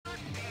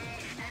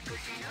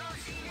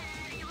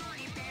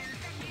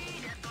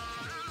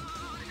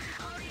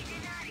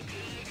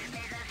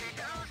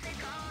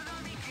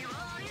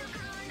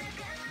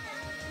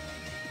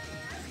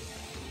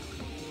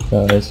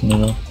Ice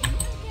middle.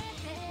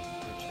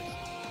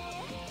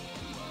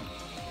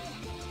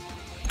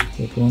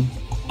 Take one.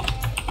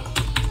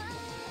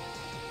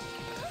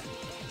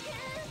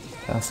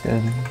 That's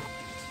good.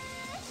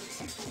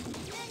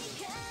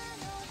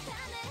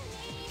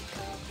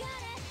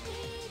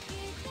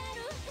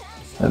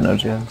 I have no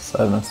gems.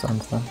 I have no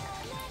stuns then.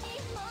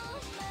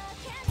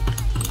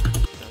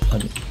 I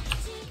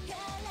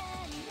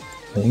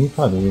think you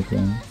probably we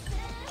can.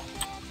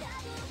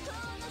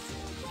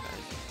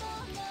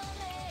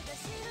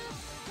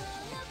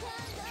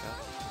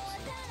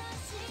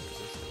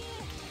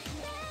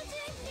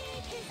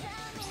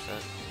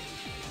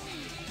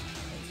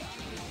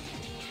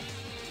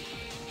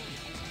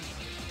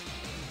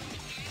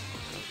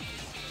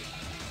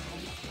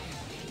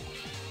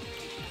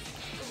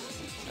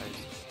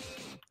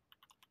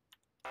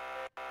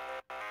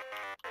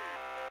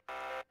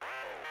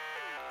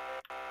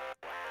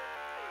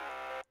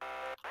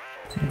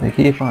 They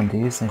keep on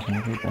de-syncing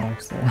every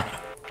box there.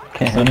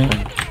 Can't help them.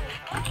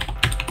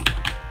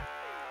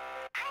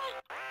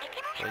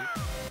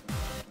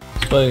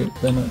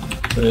 Spike, then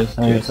first.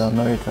 Naruto,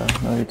 Naruto,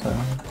 Naruto.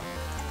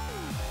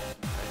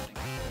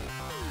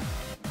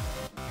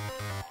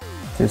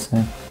 Too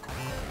soon.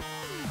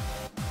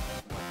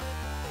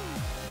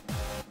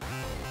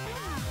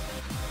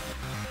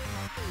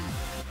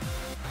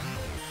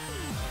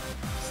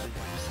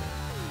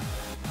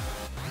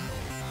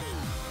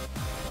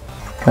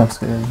 That's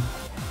good.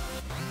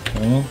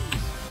 Okay.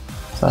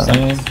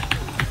 Silence.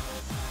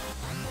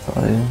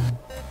 Sorry.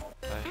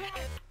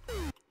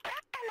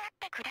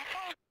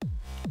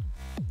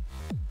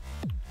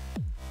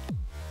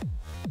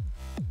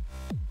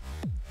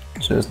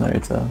 Choose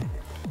Naruto.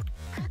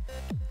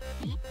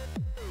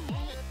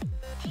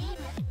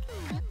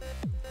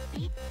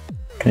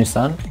 Can you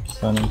stun?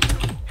 Stunning.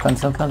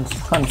 Cleanse.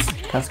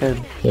 Cascade.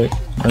 Okay.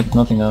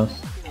 Nothing else.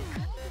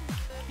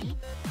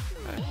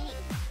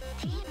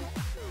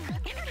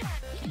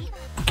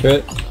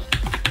 Crit.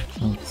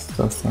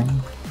 Still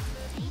stun.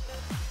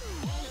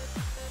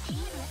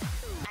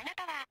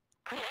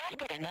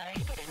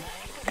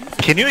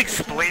 Can you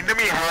explain to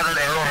me how an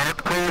arrowhead,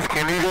 please?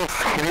 Can you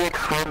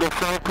explain this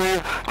to me,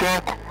 please,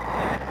 Jack?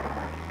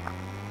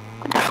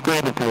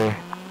 Explain it to me.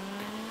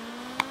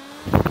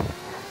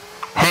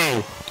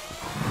 Hey!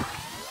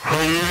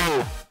 Hey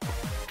you!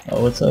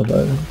 Oh, what's up,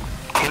 buddy?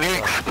 Can you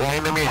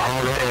explain to me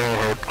how the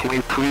arrowhead? Can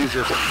you please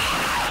just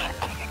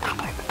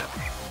explain it to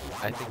me?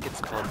 I think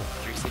it's called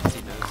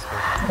 360 nose.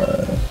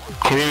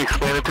 Can you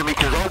explain it to me?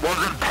 Cause that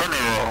wasn't pen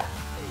arrow.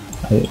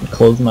 I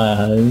closed my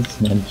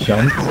eyes and I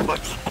jumped.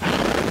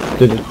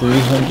 Did a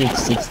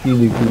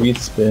 360-degree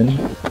spin.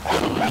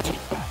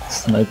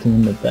 Sniped him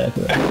in the back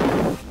right.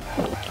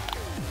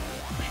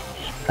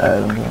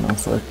 Alright, I'm going on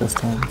select this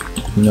time.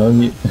 You know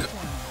he...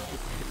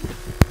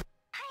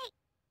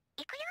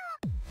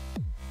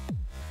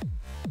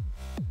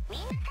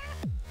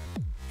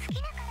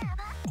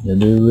 Yeah,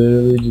 they're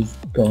literally just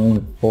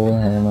going full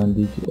ham on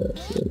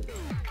DPS. Like,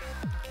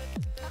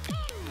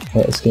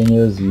 last game it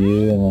was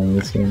you, and then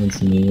this game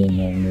it's me, and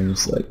then they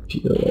just like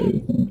PO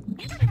everything.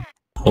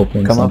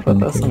 Hoping Come up something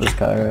with us could- and just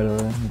die right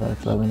away.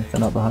 Back 11, they're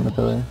not behind the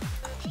pillar.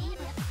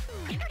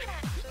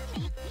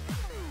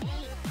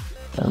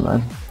 Never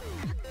mind.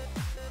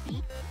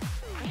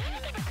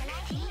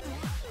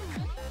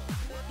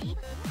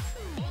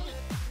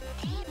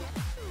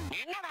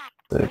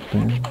 Sick,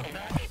 man.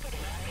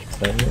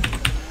 Sorry.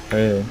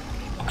 Alright.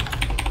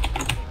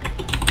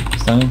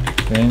 Stunning?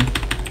 Game?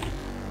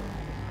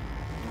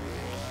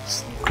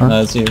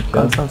 No, it's you.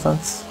 Kill.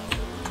 Sense.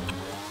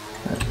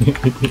 He's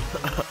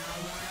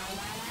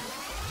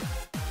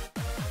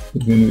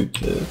gonna be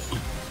pissed.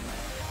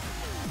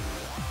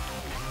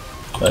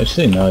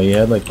 Actually, no, you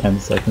had like 10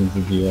 seconds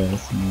of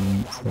US,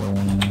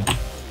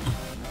 so...